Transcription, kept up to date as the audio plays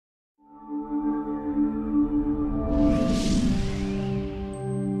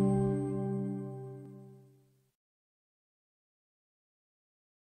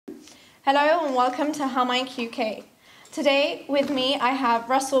Hello and welcome to Harmonic UK. Today with me I have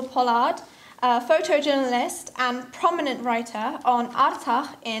Russell Pollard, a photojournalist and prominent writer on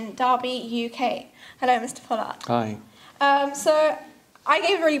Artsakh in Derby, UK. Hello, Mr. Pollard. Hi. So I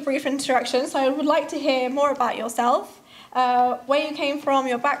gave a really brief introduction, so I would like to hear more about yourself, where you came from,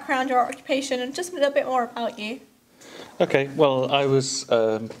 your background, your occupation, and just a little bit more about you. Okay, well, I was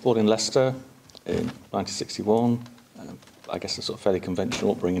born in Leicester in 1961. I guess a sort of fairly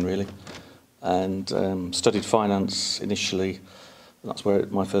conventional upbringing, really. And studied finance initially. That's where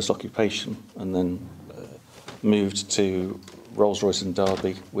my first occupation, and then moved to Rolls-Royce in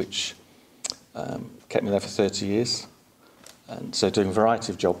Derby, which kept me there for 30 years. And so doing a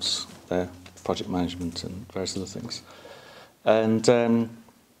variety of jobs there, project management and various other things. And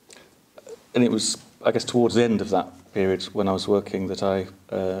it was, I guess, towards the end of that period when I was working that I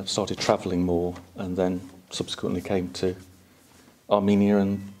started travelling more, and then subsequently came to Armenia,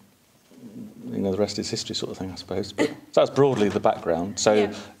 and the rest is history, sort of thing, I suppose. But that's broadly the background. So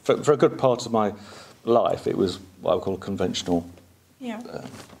yeah. For a good part of my life, it was what I would call a conventional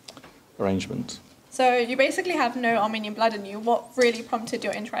arrangement. So you basically have no Armenian blood in you. What really prompted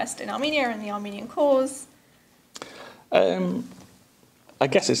your interest in Armenia and the Armenian cause? I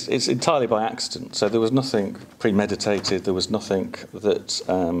guess it's entirely by accident. So there was nothing premeditated. There was nothing that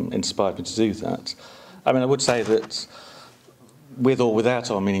inspired me to do that. I mean, I would say that with or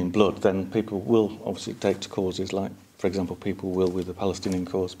without Armenian blood, then people will obviously take to causes like, for example, people will with the Palestinian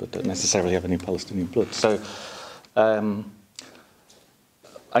cause, but don't necessarily have any Palestinian blood. So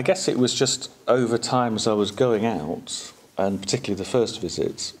I guess it was just over time as I was going out, and particularly the first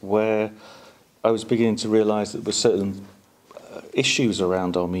visits, where I was beginning to realise that there were certain issues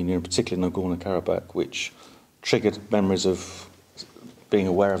around Armenia, and particularly Nagorno-Karabakh, which triggered memories of being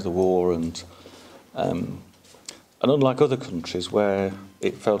aware of the war, and unlike other countries where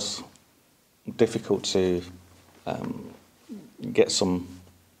it felt difficult to get some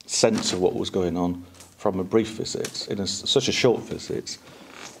sense of what was going on from a brief visit, in such a short visit,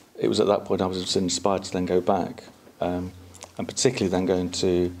 it was at that point I was inspired to then go back, and particularly then going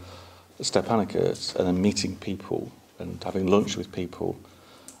to Stepanakert and then meeting people and having lunch with people,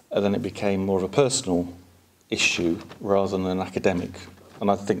 and then it became more of a personal issue rather than an academic. And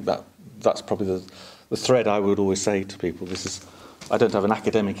I think that's probably the thread I would always say to people. I don't have an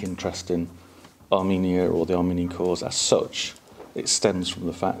academic interest in Armenia or the Armenian cause as such. It stems from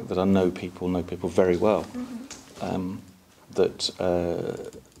the fact that I know people very well,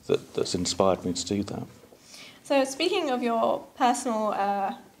 that's inspired me to do that. So speaking of your personal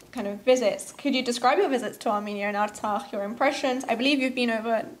kind of visits, could you describe your visits to Armenia and Artsakh, your impressions? I believe you've been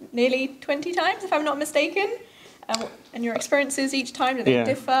over nearly 20 times, if I'm not mistaken, and your experiences each time, do they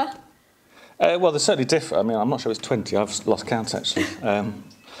differ? Well, they certainly differ. I mean, I'm not sure it's 20. I've lost count, actually.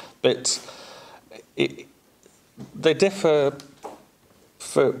 But they differ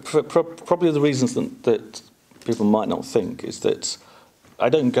for probably the reasons that people might not think, is that I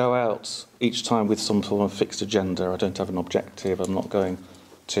don't go out each time with some sort of fixed agenda. I don't have an objective. I'm not going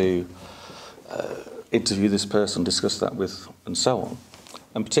to interview this person, discuss that with, and so on.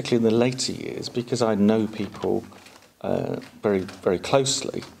 And particularly in the later years, because I know people very, very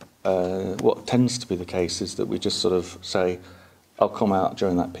closely, what tends to be the case is that we just sort of say, I'll come out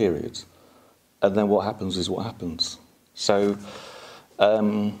during that period, and then what happens is what happens. So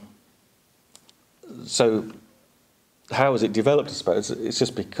how has it developed, I suppose? It's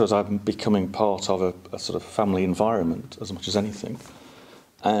just because I'm becoming part of a sort of family environment as much as anything,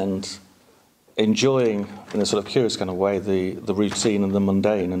 and enjoying, in a sort of curious kind of way, the routine and the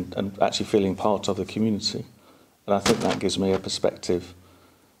mundane, and actually feeling part of the community. And I think that gives me a perspective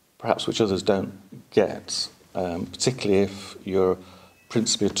perhaps which others don't get, particularly if you're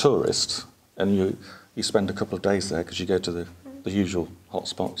principally a tourist and you spend a couple of days there because you go to the usual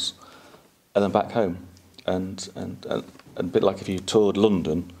hotspots and then back home. And a bit like if you toured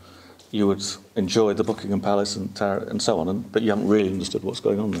London, you would enjoy the Buckingham Palace and Tower and so on, but you haven't really understood what's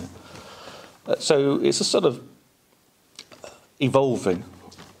going on there. So it's a sort of evolving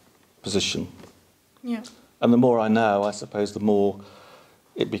position. Yeah. And the more I know, I suppose, the more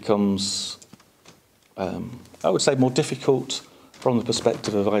it becomes, I would say, more difficult from the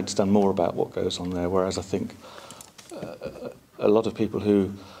perspective of I understand more about what goes on there, whereas I think a lot of people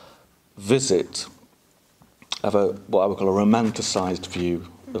who visit have what I would call a romanticised view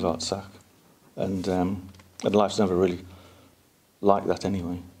of Artsakh, and life's never really like that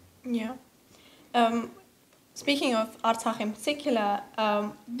anyway. Yeah. Speaking of Artsakh in particular,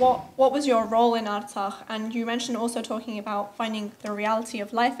 what was your role in Artsakh? And you mentioned also talking about finding the reality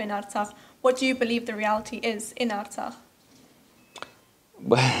of life in Artsakh. What do you believe the reality is in Artsakh?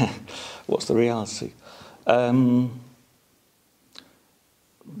 What's the reality?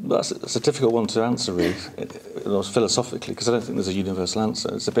 That's a difficult one to answer, really, philosophically, because I don't think there's a universal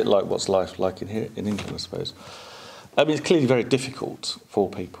answer. It's a bit like what's life like in England, I suppose. I mean, it's clearly very difficult for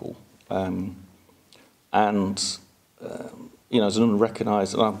people, you know, as an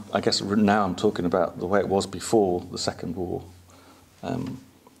unrecognised, and I guess now I'm talking about the way it was before the Second War.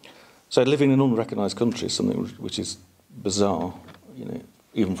 So living in an unrecognised country is something which is bizarre, you know,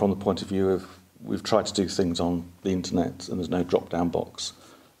 even from the point of view of we've tried to do things on the internet and there's no drop-down box.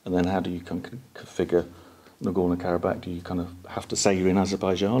 And then how do you kind of configure Nagorno-Karabakh? Do you kind of have to say you're in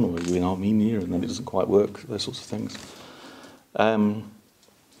Azerbaijan or are you in Armenia, and then it doesn't quite work, those sorts of things. I'm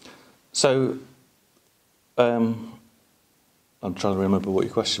trying to remember what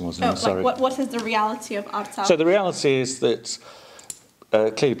your question was now, sorry. What is the reality of Artsakh? So the reality is that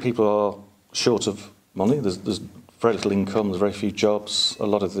clearly people are short of money. There's very little income, there's very few jobs. A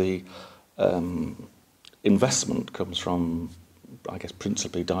lot of the investment comes from, I guess,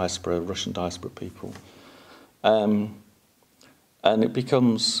 principally Russian diaspora people. And it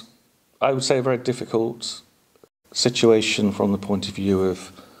becomes, I would say, a very difficult situation from the point of view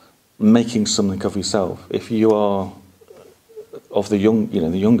of making something of yourself. If you are of the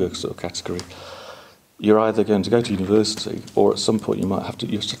younger sort of category, you're either going to go to university or at some point you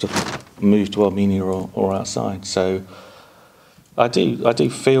just have to move to Armenia or outside. So I do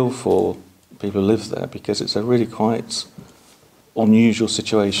feel for people who live there, because it's a really quite unusual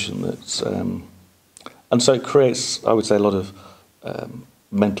situation that's and so it creates, I would say, a lot of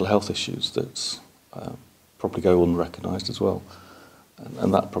mental health issues that probably go unrecognised as well,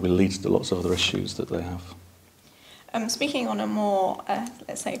 and that probably leads to lots of other issues that they have. Speaking on a more,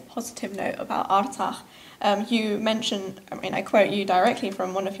 let's say, positive note about Artsakh, you mentioned, I mean, I quote you directly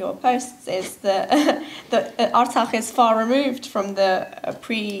from one of your posts, is that, that Artsakh is far removed from the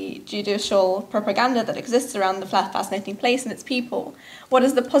prejudicial propaganda that exists around the fascinating place and its people. What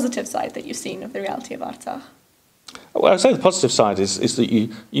is the positive side that you've seen of the reality of Artsakh? Well, I'd say the positive side is that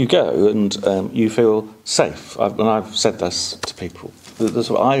you go and you feel safe. And I've said this to people. The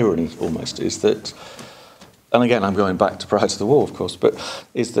sort of irony, almost, is that, and again, I'm going back to prior to the war, of course, but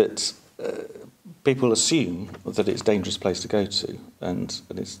is that people assume that it's a dangerous place to go to, and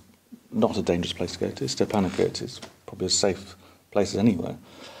it's not a dangerous place to go to. Stepanakert is probably as safe place as anywhere.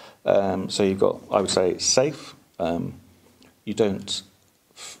 So you've got, I would say, it's safe. You don't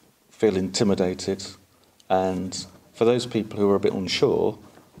feel intimidated, and for those people who are a bit unsure,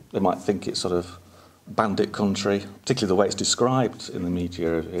 they might think it's sort of bandit country, particularly the way it's described in the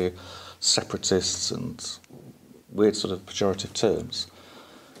media here, separatists and weird sort of pejorative terms.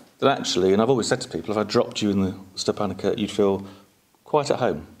 That actually, and I've always said to people, if I dropped you in the Stepanakert, you'd feel quite at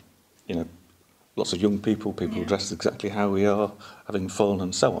home. You know, lots of young people dressed exactly how we are, having fun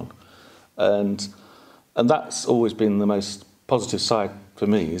and so on. And that's always been the most positive side for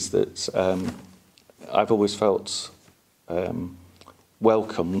me, is that I've always felt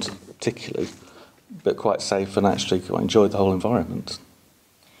welcomed, particularly, but quite safe, and actually quite enjoyed the whole environment.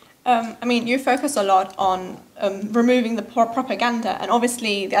 I mean, you focus a lot on removing the propaganda, and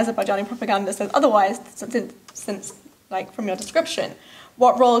obviously the Azerbaijani propaganda says otherwise, since like from your description.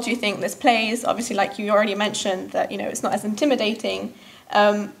 What role do you think this plays? Obviously, like you already mentioned, that, you know, it's not as intimidating,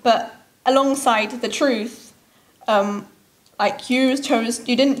 but alongside the truth, like you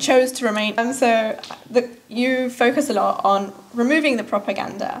didn't choose to remain, you focus a lot on removing the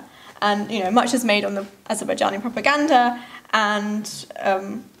propaganda, and, you know, much is made on the Azerbaijani propaganda, and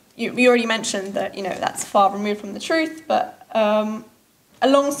you already mentioned that, you know, that's far removed from the truth, but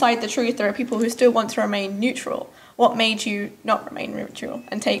alongside the truth, there are people who still want to remain neutral. What made you not remain neutral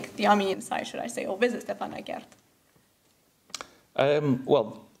and take the Armenian side, should I say, or visit Stepanakert?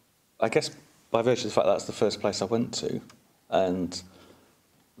 Well, I guess by virtue of the fact that's the first place I went to, and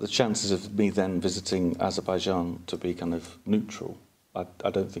the chances of me then visiting Azerbaijan to be kind of neutral, I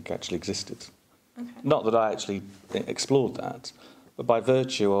don't think actually existed. Okay. Not that I actually explored that, but by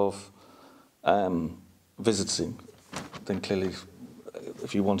virtue of visiting, then clearly,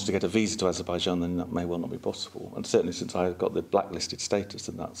 if you wanted to get a visa to Azerbaijan, then that may well not be possible. And certainly since I got the blacklisted status,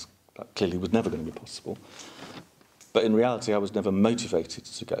 then that clearly was never going to be possible. But in reality, I was never motivated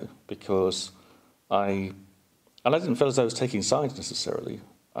to go, because I didn't feel as though I was taking sides necessarily.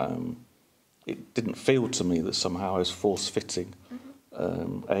 It didn't feel to me that somehow I was force-fitting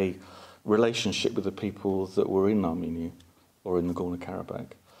a relationship with the people that were in Armenia or in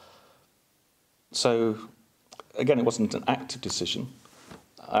Nagorno-Karabakh. So, again, it wasn't an active decision.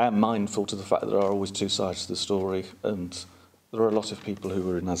 I am mindful to the fact that there are always two sides to the story, and there are a lot of people who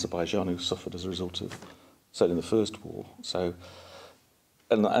were in Azerbaijan who suffered as a result of, certainly, the First War. So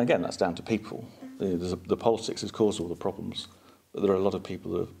and again, that's down to people. The politics has caused all the problems, but there are a lot of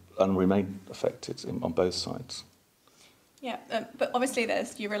people that and remain affected on both sides. Yeah, but obviously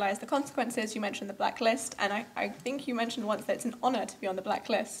you realise the consequences. You mentioned the blacklist, and I think you mentioned once that it's an honour to be on the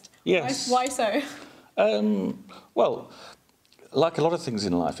blacklist. Yes. Why so? Well, like a lot of things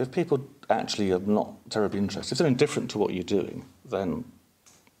in life, if people actually are not terribly interested, if they're indifferent to what you're doing, then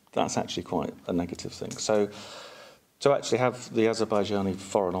that's actually quite a negative thing. So to actually have the Azerbaijani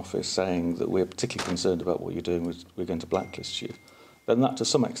Foreign Office saying that we're particularly concerned about what you're doing, we're going to blacklist you, then that to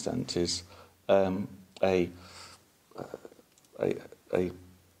some extent is a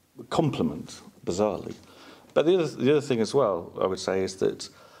compliment, bizarrely. But the other thing as well, I would say, is that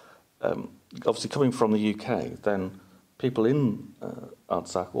obviously coming from the UK, then people in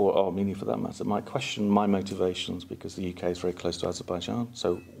Artsakh, or Armenia for that matter, might question my motivations because the UK is very close to Azerbaijan.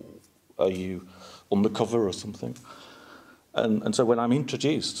 So are you undercover or something? And so when I'm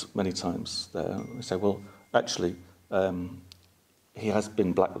introduced many times there, they say, well, actually, he has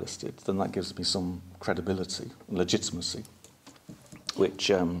been blacklisted, then that gives me some credibility and legitimacy,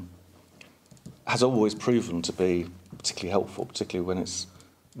 which has always proven to be particularly helpful, particularly when it's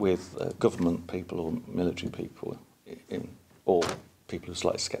with government people or military people, or people who are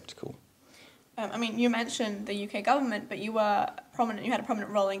slightly sceptical. I mean, you mentioned the UK government, but you were prominent. You had a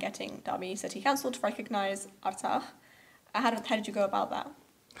prominent role in getting Derby City Council to recognise Artsakh. How did you go about that?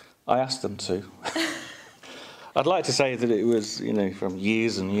 I asked them to. I'd like to say that it was, from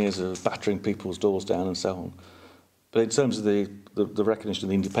years and years of battering people's doors down and so on. But in terms of the recognition of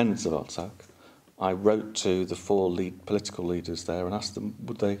the independence of Artsakh, I wrote to the four political leaders there and asked them,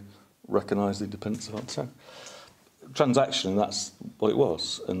 would they recognise the independence of Artsakh? Transactionally, that's what it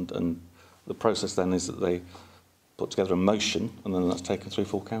was. And the process then is that they put together a motion, and then that's taken through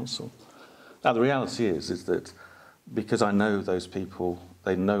full council. Now, the reality is that because I know those people,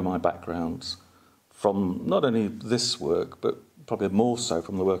 they know my backgrounds from not only this work, but probably more so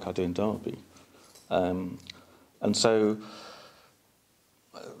from the work I do in Derby. And so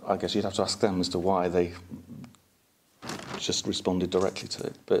I guess you'd have to ask them as to why they just responded directly to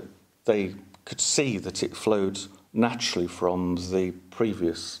it. But they could see that it flowed naturally from the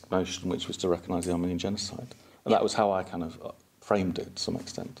previous motion, which was to recognise the Armenian genocide. And that was how I kind of framed it to some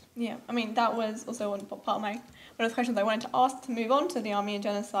extent. Yeah, I mean, that was also one of the questions I wanted to ask to move on to the Armenian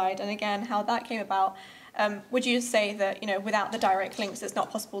genocide, and again, how that came about. Would you say that, without the direct links, it's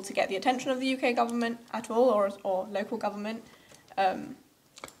not possible to get the attention of the UK government at all, or local government?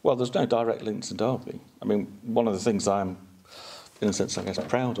 Well, there's no direct links in Derby. I mean, one of the things I'm, in a sense, I guess,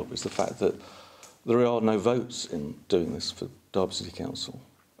 proud of is the fact that there are no votes in doing this for Derby City Council.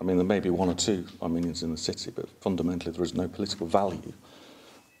 I mean, there may be one or two Armenians in the city, but fundamentally there is no political value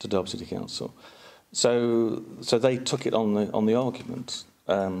to Derby City Council. So they took it on the argument.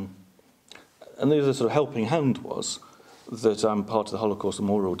 And the other sort of helping hand was that I'm part of the Holocaust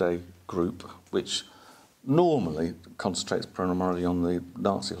Memorial Day group, which normally concentrates primarily on the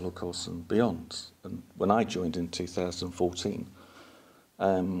Nazi Holocaust and beyond. And when I joined in 2014,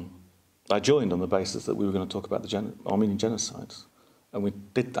 I joined on the basis that we were going to talk about the Armenian genocide. And we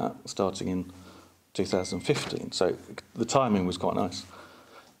did that starting in 2015. So the timing was quite nice.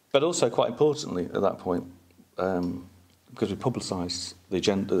 But also, quite importantly, at that point, because we publicised the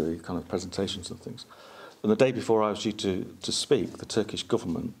agenda, the kind of presentations and things, and the day before I was due to speak, the Turkish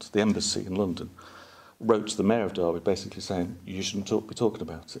government, the embassy in London, wrote to the mayor of Derby basically saying, you shouldn't be talking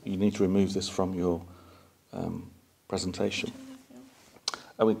about it. You need to remove this from your presentation.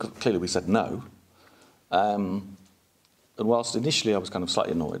 And clearly we said no. And whilst initially I was kind of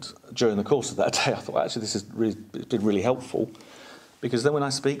slightly annoyed, during the course of that day I thought, actually, it's been really helpful. Because then when I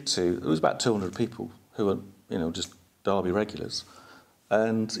speak to, it was about 200 people who are, just Derby regulars.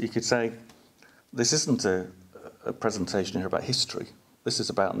 And you could say, this isn't a presentation here about history. This is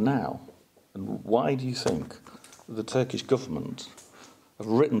about now. And why do you think the Turkish government have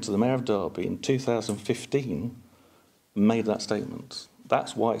written to the mayor of Derby in 2015 and made that statement?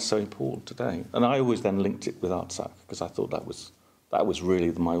 That's why it's so important today. And I always then linked it with Artsakh, because I thought that was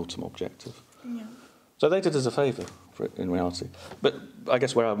really my ultimate objective. Yeah. So they did us a favour in reality. But I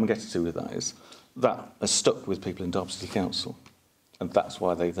guess where I'm getting to with that is that has stuck with people in Derby City Council. And that's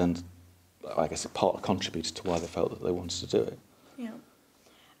why they then, I guess, it part contributed to why they felt that they wanted to do it. Yeah.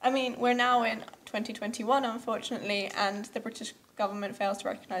 I mean, we're now in 2021, unfortunately, and the British government fails to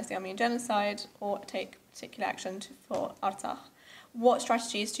recognise the Armenian genocide or take particular action for Artsakh. What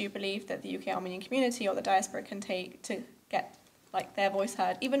strategies do you believe that the UK Armenian community or the diaspora can take to get their voice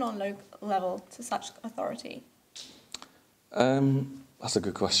heard, even on local level, to such authority? That's a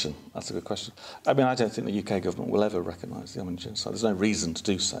good question. That's a good question. I mean, I don't think the UK government will ever recognise the Armenian genocide. There's no reason to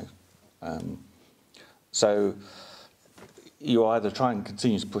do so. So you either try and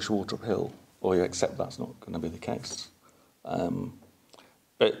continue to push water uphill, or you accept that's not going to be the case.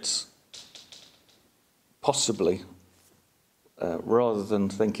 But possibly, rather than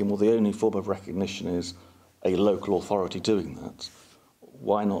thinking, well, the only form of recognition is a local authority doing that,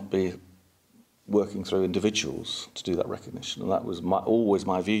 why not be working through individuals to do that recognition? And that was always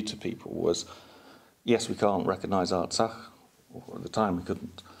my view to people was, yes, we can't recognise Artsakh, or at the time we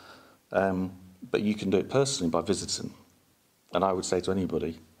couldn't, but you can do it personally by visiting. And I would say to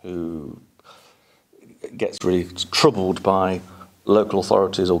anybody who gets really troubled by local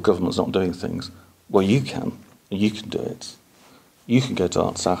authorities or governments not doing things, well, you can do it. You can go to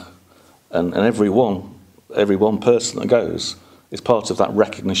Artsakh, and every one person that goes is part of that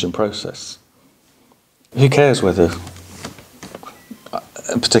recognition process. Who cares whether a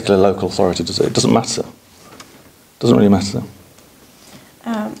particular local authority does it? It doesn't matter. It doesn't really matter.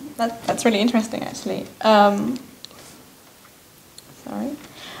 That's really interesting, actually. Sorry.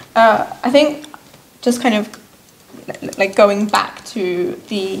 I think just kind of like going back to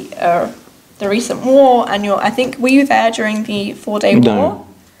the recent war, and I think, were you there during the 4-day war? No.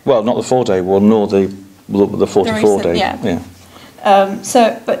 Well, not the 4-day war, nor the 44-day. Yeah.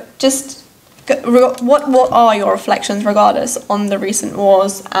 But just what are your reflections, regardless, on the recent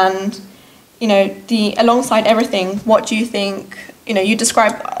wars, and alongside everything, what do you think? You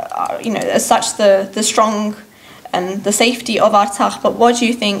describe as such the strong and the safety of Artsakh, but what do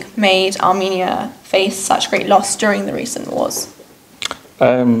you think made Armenia face such great loss during the recent wars?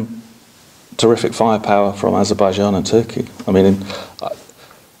 Terrific firepower from Azerbaijan and Turkey. I mean,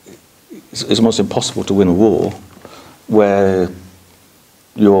 it's almost impossible to win a war where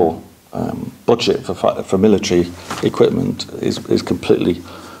your budget for military equipment is completely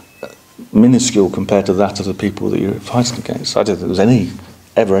minuscule compared to that of the people that you're fighting against. I don't think there's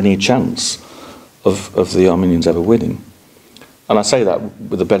ever any chance of the Armenians ever winning. And I say that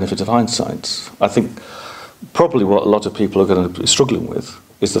with the benefit of hindsight. I think probably what a lot of people are going to be struggling with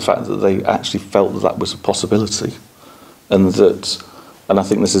is the fact that they actually felt that was a possibility, and I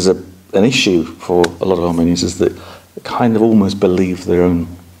think this is an issue for a lot of Armenians, is that they kind of almost believe their own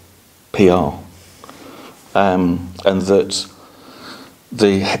PR, and that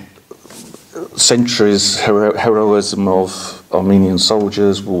the centuries heroism of Armenian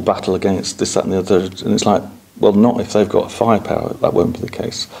soldiers will battle against this, that and the other, and it's like, well, not if they've got firepower, that won't be the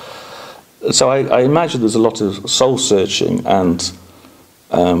case. So I imagine there's a lot of soul searching, and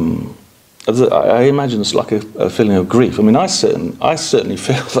I imagine it's like a feeling of grief. I mean, I certainly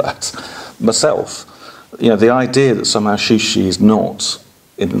feel that myself. The idea that somehow Shishi is not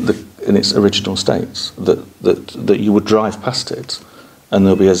in its original state, that you would drive past it and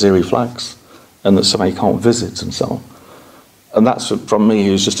there'll be Azeri flags, and that somehow you can't visit and so on. And that's from me,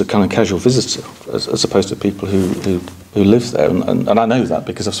 who's just a kind of casual visitor, as opposed to people who live there. And I know that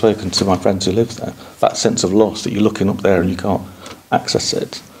because I've spoken to my friends who live there. That sense of loss, that you're looking up there and you can't access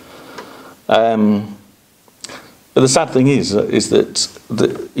it. But the sad thing is that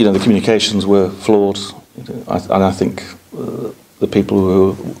the communications were flawed, and I think the people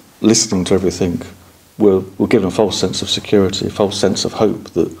who were listening to everything were given a false sense of security, a false sense of hope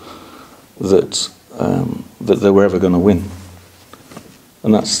that they were ever going to win.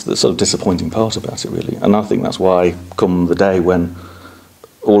 And that's the sort of disappointing part about it, really. And I think that's why, come the day when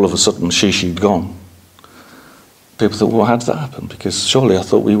all of a sudden Shishi'd gone, people thought, well, how did that happen? Because surely I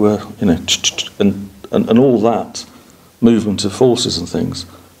thought we were, and all that movement of forces and things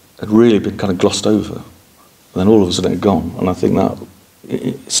had really been kind of glossed over. And then all of a sudden it had gone. And I think that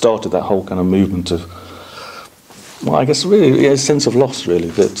it started that whole kind of movement of, well, I guess really a sense of loss,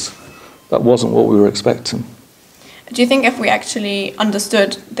 really, that wasn't what we were expecting. Do you think if we actually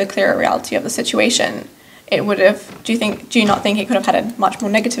understood the clearer reality of the situation, it would have, do you not think it could have had a much more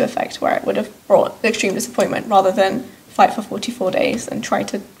negative effect, where it would have brought extreme disappointment rather than fight for 44 days and try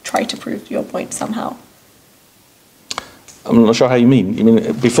to prove your point somehow? I'm not sure how you mean. You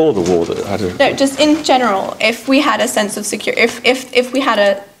mean before the war that had a... No, just in general, if we had a sense of security, if we had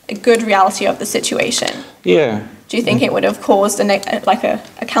a good reality of the situation, yeah. Do you think it would have caused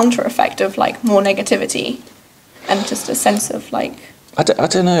a counter effect of more negativity and just a sense of I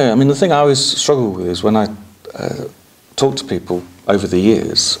don't know. I mean, the thing I always struggle with is when I talk to people over the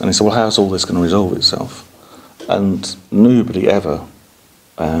years and they say, well, how's all this going to resolve itself? And nobody ever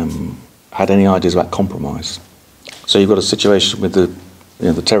had any ideas about compromise. So you've got a situation with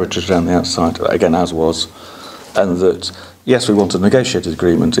the territories around the outside, again, as was, and that, yes, we want a negotiated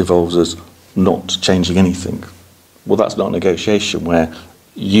agreement, involves us not changing anything. Well, that's not a negotiation where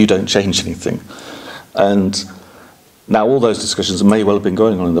you don't change anything. And now all those discussions may well have been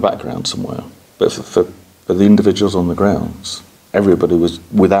going on in the background somewhere, but for the individuals on the grounds, everybody was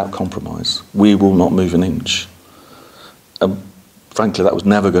without compromise. We will not move an inch. And frankly, that was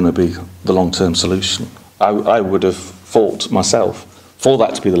never going to be the long-term solution. I would have fought myself for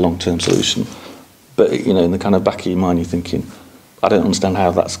that to be the long-term solution. But, you know, in the kind of back of your mind, you're thinking, I don't understand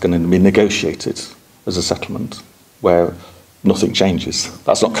how that's going to be negotiated as a settlement where nothing changes.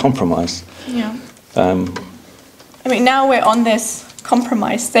 That's not compromise. Yeah. I mean, now we're on this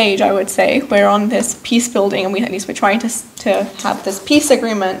compromise stage, I would say. We're on this peace building, and at least we're trying to have this peace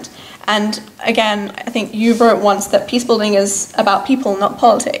agreement. And again, I think you wrote once that peace building is about people, not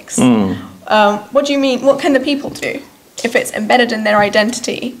politics. What do you mean? What can the people do? If it's embedded in their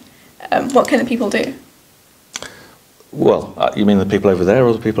identity, what can the people do? Well, you mean the people over there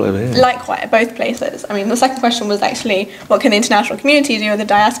or the people over here? Likewise, both places. I mean, the second question was actually, what can the international community do, or the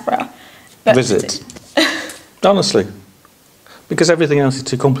diaspora? But visit. Honestly. Because everything else is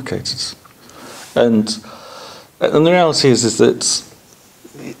too complicated. And the reality is that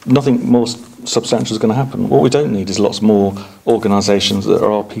nothing more substantial is going to happen. What we don't need is lots more organisations that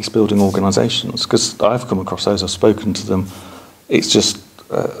are peace-building organisations, because I've come across those, I've spoken to them. It's just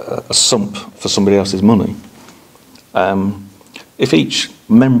a sump for somebody else's money. If each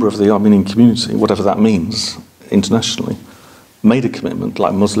member of the Armenian community, whatever that means internationally, made a commitment,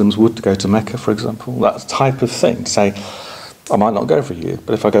 like Muslims would, to go to Mecca, for example, that type of thing, to say, I might not go for a year,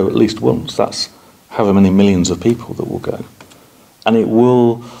 but if I go at least once, that's however many millions of people that will go. And it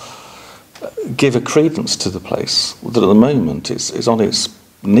will give a credence to the place that at the moment is on its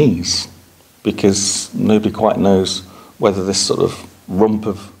knees, because nobody quite knows whether this sort of rump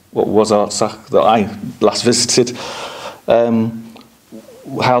of what was Artsakh that I last visited,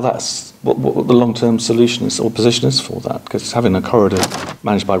 how that's what the long-term solution is or position is for that, because having a corridor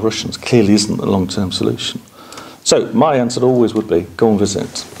managed by Russians clearly isn't the long-term solution. So my answer always would be go and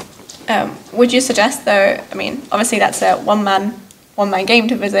visit. Would you suggest, though? I mean, obviously that's a one-man game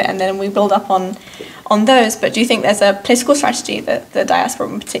to visit, and then we build up on those. But do you think there's a political strategy that the diaspora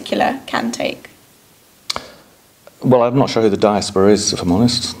in particular can take? Well, I'm not sure who the diaspora is, if I'm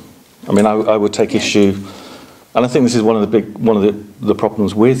honest. I mean, I would take issue, and I think this is one of the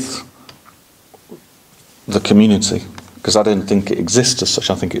problems with the community, because I don't think it exists as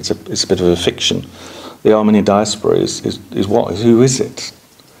such. I think it's a bit of a fiction. The Armenian diaspora is what? Who is it?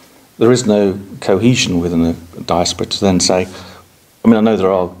 There is no cohesion within the diaspora to then say, I mean, I know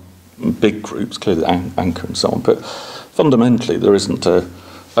there are big groups, clearly Anchor and so on, but fundamentally there isn't a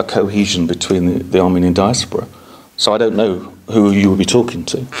cohesion between the Armenian diaspora. So I don't know who you will be talking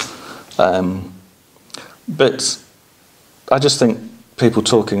to. But I just think people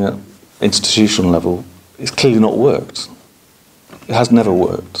talking at institutional level, it's clearly not worked. It has never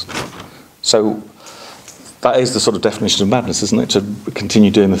worked. So that is the sort of definition of madness, isn't it? To continue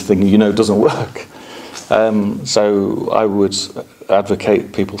doing the thing you know doesn't work. So I would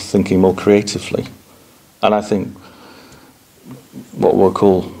advocate people thinking more creatively. And I think what we'll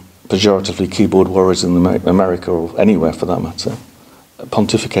call pejoratively keyboard warriors in America, or anywhere for that matter,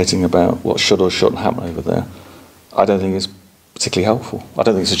 pontificating about what should or shouldn't happen over there, I don't think is particularly helpful. I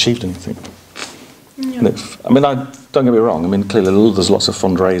don't think it's achieved anything. Yeah. Don't get me wrong, I mean, clearly there's lots of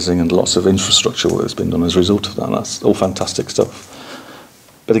fundraising and lots of infrastructure work that's been done as a result of that, and that's all fantastic stuff.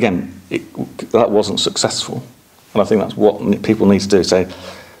 But again, that wasn't successful. And I think that's what people need to do, say,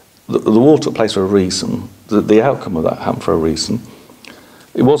 the war took place for a reason, the outcome of that happened for a reason.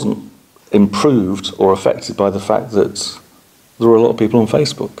 It wasn't improved or affected by the fact that there were a lot of people on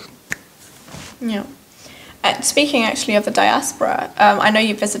Facebook. Yeah. Speaking actually of the diaspora, I know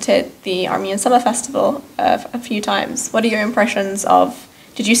you visited the Armenian Summer Festival a few times. What are your impressions of,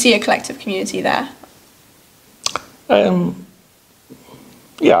 did you see a collective community there?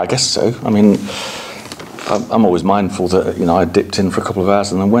 Yeah, I guess so. I mean, I'm always mindful that, you know, I dipped in for a couple of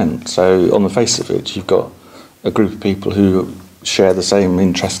hours and then went. So on the face of it, you've got a group of people who share the same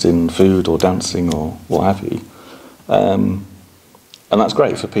interest in food or dancing or what have you. And that's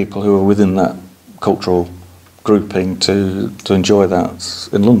great for people who are within that cultural grouping to enjoy that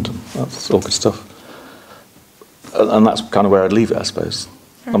in London. That's all good stuff. And that's kind of where I'd leave it, I suppose.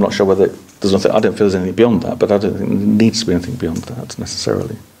 I'm not sure whether there's nothing, I don't feel there's anything beyond that, but I don't think there needs to be anything beyond that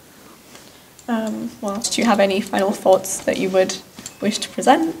necessarily. Well, do you have any final thoughts that you would wish to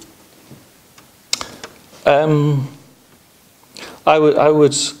present? I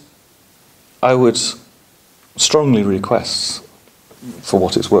would strongly request, for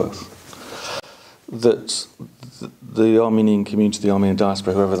what it's worth, that the Armenian community, the Armenian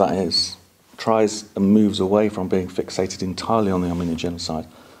diaspora, whoever that is, tries and moves away from being fixated entirely on the Armenian genocide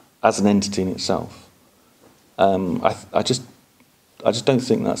as an entity in itself. I just don't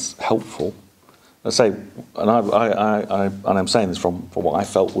think that's helpful. I say, and I'm saying this from what I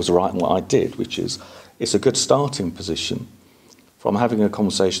felt was right and what I did, which is it's a good starting position from having a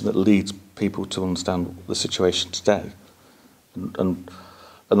conversation that leads people to understand the situation today, and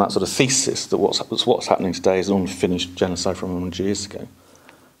that sort of thesis that what's happening today is an unfinished genocide from 100 years ago.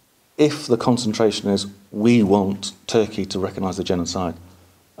 If the concentration is we want Turkey to recognise the genocide,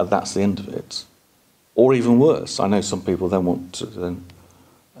 and that's the end of it, or even worse, I know some people then want to then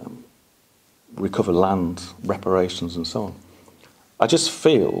recover land, reparations and so on. I just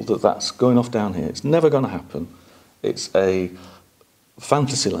feel that that's going off down here. It's never going to happen. It's a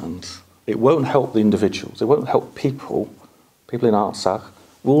fantasy land. It won't help the individuals. It won't help people. People in Artsakh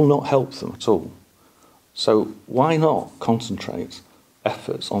will not help them at all. So why not concentrate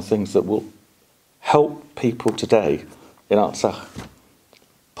efforts on things that will help people today in Artsakh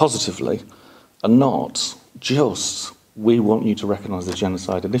positively, and not just, we want you to recognise the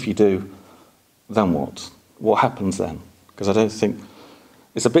genocide, and if you do, then what? What happens then? Because I don't think,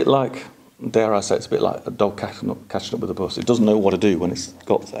 it's a bit like, dare I say, it's a bit like a dog catching up with a bus. It doesn't know what to do when it's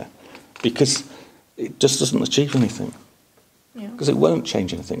got there, because it just doesn't achieve anything. Because it won't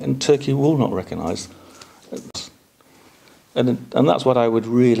change anything, and Turkey will not recognise it. And that's what I would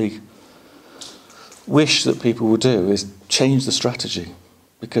really wish that people would do, is change the strategy,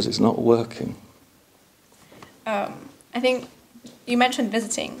 because it's not working. I think you mentioned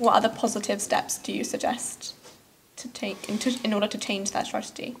visiting. What other positive steps do you suggest to take in order to change that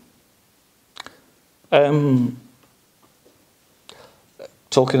strategy?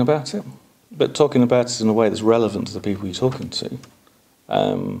 Talking about it, but talking about it in a way that's relevant to the people you're talking to.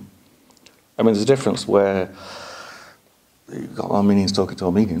 I mean, there's a difference where you've got Armenians talking to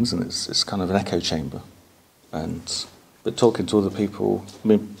Armenians, and it's kind of an echo chamber. But talking to other people, I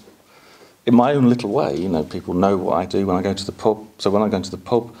mean, in my own little way, you know, people know what I do when I go to the pub. So when I go to the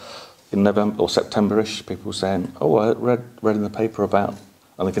pub in November or September-ish, people are saying, "Oh, I read in the paper about,"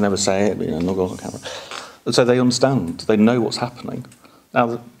 and they can never say it, but, you know, not on camera. And so they understand, they know what's happening.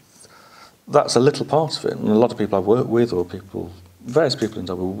 Now, that's a little part of it, and a lot of people I've worked with, or people, various people in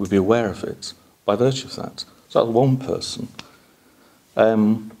Dublin, would be aware of it by virtue of that. So that's one person.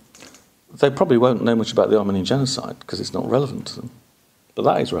 They probably won't know much about the Armenian genocide because it's not relevant to them. But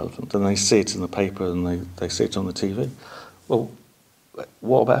that is relevant, and they see it in the paper and they see it on the TV. Well,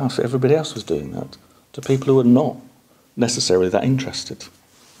 what about if everybody else was doing that? To people who are not necessarily that interested,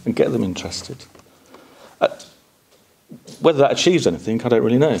 and get them interested. Whether that achieves anything, I don't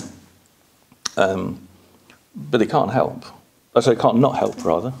really know. But it can't help. So it can't not help,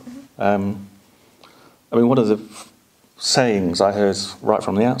 rather. I mean, one of the sayings I heard right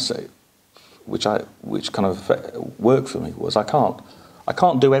from the outset, which kind of worked for me, was I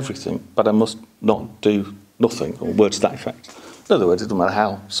can't do everything, but I must not do nothing, or words to that effect. In other words, it doesn't matter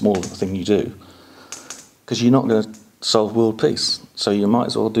how small a thing you do, because you're not going to solve world peace, so you might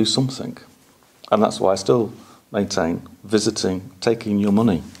as well do something. And that's why I still maintain visiting, taking your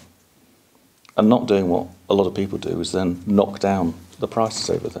money, and not doing what a lot of people do, is then knock down the prices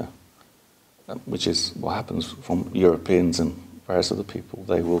over there, which is what happens from Europeans and various other people.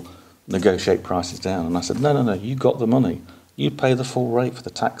 They will negotiate prices down. And I said, no, you got the money. You pay the full rate for the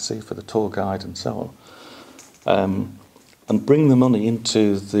taxi, for the tour guide, and so on. And bring the money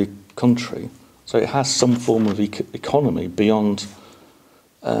into the country so it has some form of economy beyond,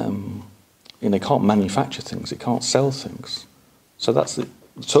 it can't manufacture things, it can't sell things. So that's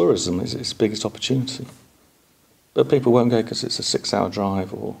tourism is its biggest opportunity. But people won't go because it's a 6-hour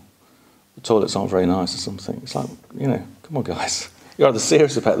drive, or the toilets aren't very nice or something. It's like, come on, guys. You're either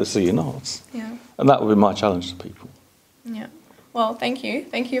serious about this or you're not. Yeah. And that would be my challenge to people. Yeah. Well, thank you.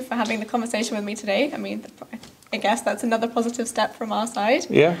 Thank you for having the conversation with me today. I mean, I guess that's another positive step from our side.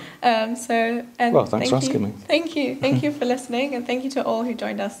 Yeah. Well, thanks for asking me. Thank you. Thank you for listening, and thank you to all who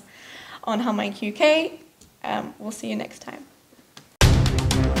joined us on How Mike UK. We'll see you next time.